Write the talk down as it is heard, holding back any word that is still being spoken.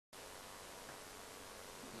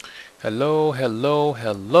Hello, hello,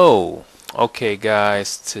 hello. Okay,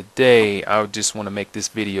 guys, today I just want to make this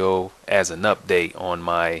video as an update on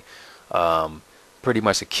my um, pretty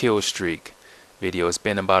much a kill streak video. It's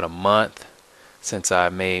been about a month since I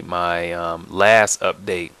made my last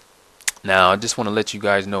update. Now, I just want to let you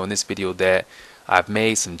guys know in this video that I've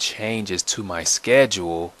made some changes to my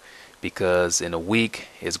schedule because in a week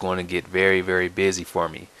it's going to get very, very busy for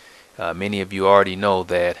me. Many of you already know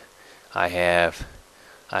that I have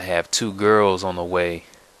I have two girls on the way.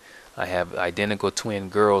 I have identical twin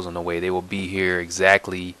girls on the way. They will be here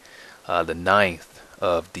exactly the 9th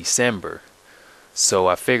of December. So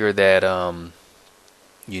I figured that,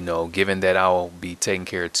 given that I'll be taking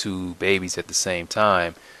care of two babies at the same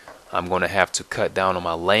time, I'm going to have to cut down on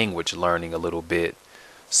my language learning a little bit.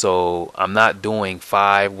 So I'm not doing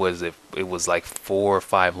five, it was like 4 or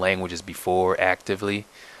 5 languages before actively.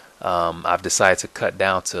 I've decided to cut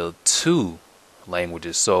down to 2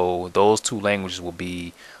 languages. So those 2 languages will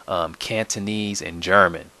be Cantonese and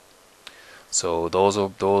German. So those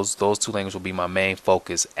 2 languages will be my main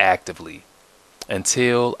focus actively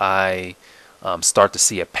until I start to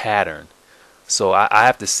see a pattern. So I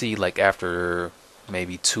have to see, like, after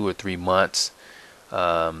maybe 2 or 3 months,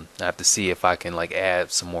 I have to see if I can like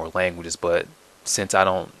add some more languages. But since I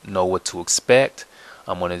don't know what to expect,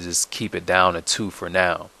 I'm gonna just keep it down to 2 for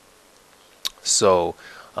now. So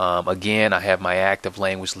again, I have my active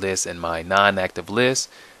language list and my non-active list.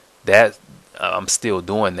 That I'm still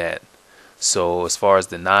doing that. So as far as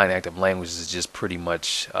the non-active languages, is just pretty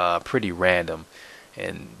much pretty random,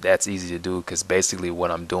 and that's easy to do because basically what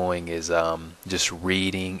I'm doing is just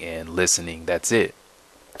reading and listening. That's it.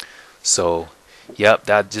 So, yep,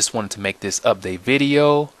 I just wanted to make this update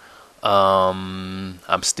video.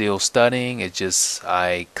 I'm still studying. It just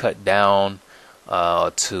I cut down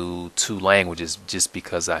to 2 languages just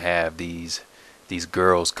because I have these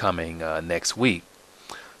girls coming next week.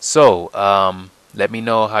 So let me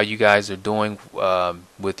know how you guys are doing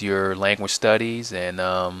with your language studies, and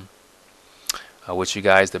I wish you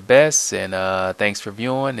guys the best. And thanks for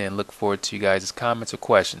viewing, and look forward to you guys' comments or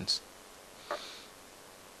questions.